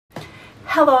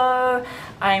Hello,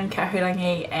 I'm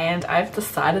Kahurangi and I've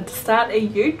decided to start a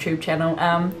YouTube channel.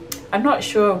 I'm not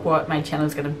sure what my channel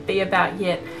is going to be about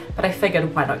yet, but I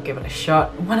figured why not give it a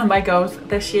shot. One of my goals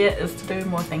this year is to do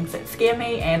more things that scare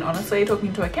me, and honestly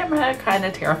talking to a camera kind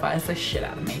of terrifies the shit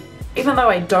out of me. Even though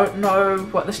I don't know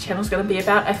what this channel is going to be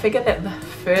about, I figured that the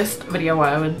first video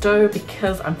I would do,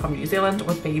 because I'm from New Zealand,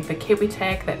 would be the Kiwi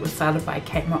Tag that was started by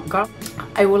Kate Montgomery.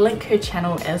 I will link her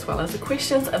channel as well as the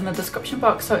questions in the description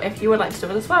box, so if you would like to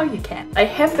do it as well, you can. I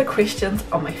have the questions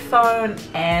on my phone,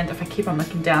 and if I keep on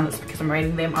looking down, it's because I'm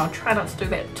reading them. I'll try not to do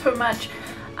that too much.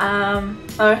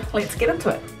 So let's get into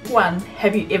it. 1.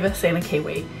 Have you ever seen a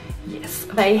kiwi? Yes,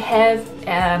 they have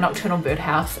a nocturnal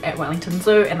birdhouse at Wellington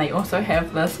Zoo, and they also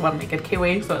have this one-legged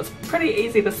kiwi, so it's pretty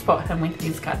easy to spot him when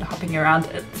he's kind of hopping around.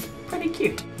 It's pretty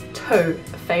cute. 2.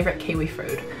 Favourite kiwi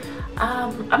food?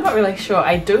 I'm not really sure.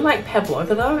 I do like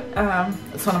pavlova though.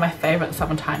 It's one of my favourite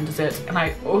summertime desserts, and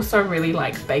I also really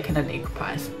like bacon and egg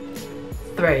pies.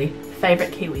 3.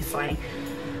 Favourite kiwi slang?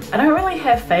 I don't really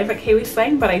have favourite kiwi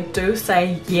slang, but I do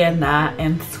say yeah, nah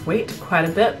and sweet quite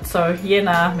a bit. So yeah,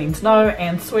 nah means no,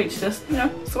 and sweet just, you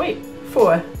know, sweet.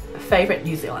 4. Favourite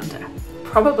New Zealander?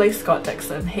 Probably Scott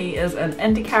Dixon. He is an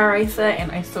IndyCar racer,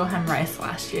 and I saw him race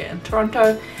last year in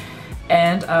Toronto,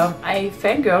 and I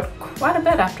fangirled quite a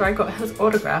bit after I got his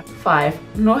autograph.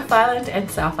 5. North Island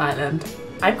and South Island.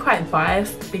 I'm quite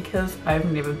biased because I've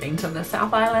never been to the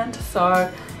South Island, so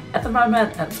at the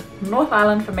moment it's North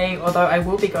Island for me, although I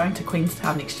will be going to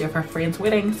Queenstown next year for a friend's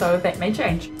wedding, so that may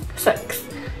change. 6.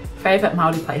 Favourite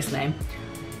Maori place name?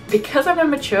 Because I'm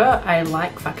immature, I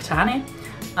like Whakatane,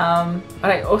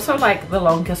 but I also like the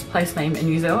longest place name in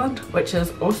New Zealand, which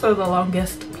is also the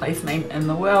longest place name in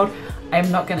the world. I'm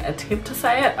not going to attempt to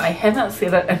say it. I haven't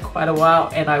said it in quite a while,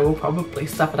 and I will probably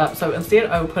stuff it up, so instead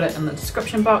I will put it in the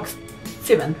description box.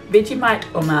 7. Vegemite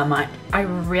or Marmite? I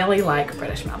really like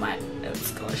British Marmite.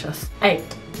 It's delicious. 8.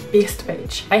 Best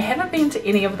beach? I haven't been to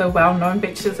any of the well-known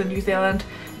beaches in New Zealand,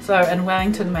 so in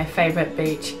Wellington my favourite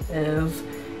beach is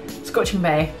Scorching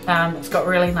Bay. It's got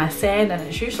really nice sand and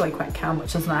it's usually quite calm,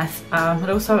 which is nice, but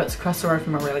also it's across the road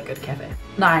from a really good cafe.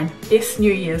 9. Best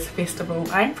New Year's festival?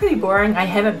 I'm pretty boring. I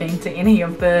haven't been to any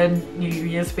of the New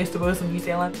Year's festivals in New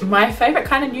Zealand. My favourite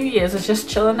kind of New Year's is just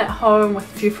chilling at home with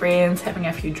a few friends, having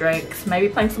a few drinks, maybe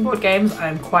playing some board games.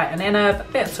 I'm quite an nana,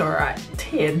 but that's alright.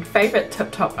 10. Favourite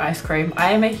Tip Top ice cream?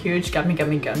 I am a huge gummy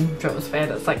gumdrops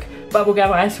fan. It's like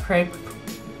bubblegum ice cream,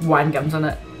 wine gums in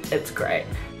it. It's great.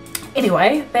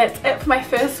 Anyway, that's it for my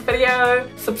first video.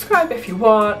 Subscribe if you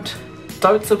want,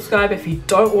 don't subscribe if you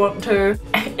don't want to,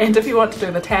 and if you want to do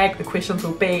the tag, the questions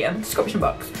will be in the description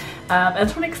box.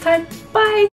 Until next time, bye!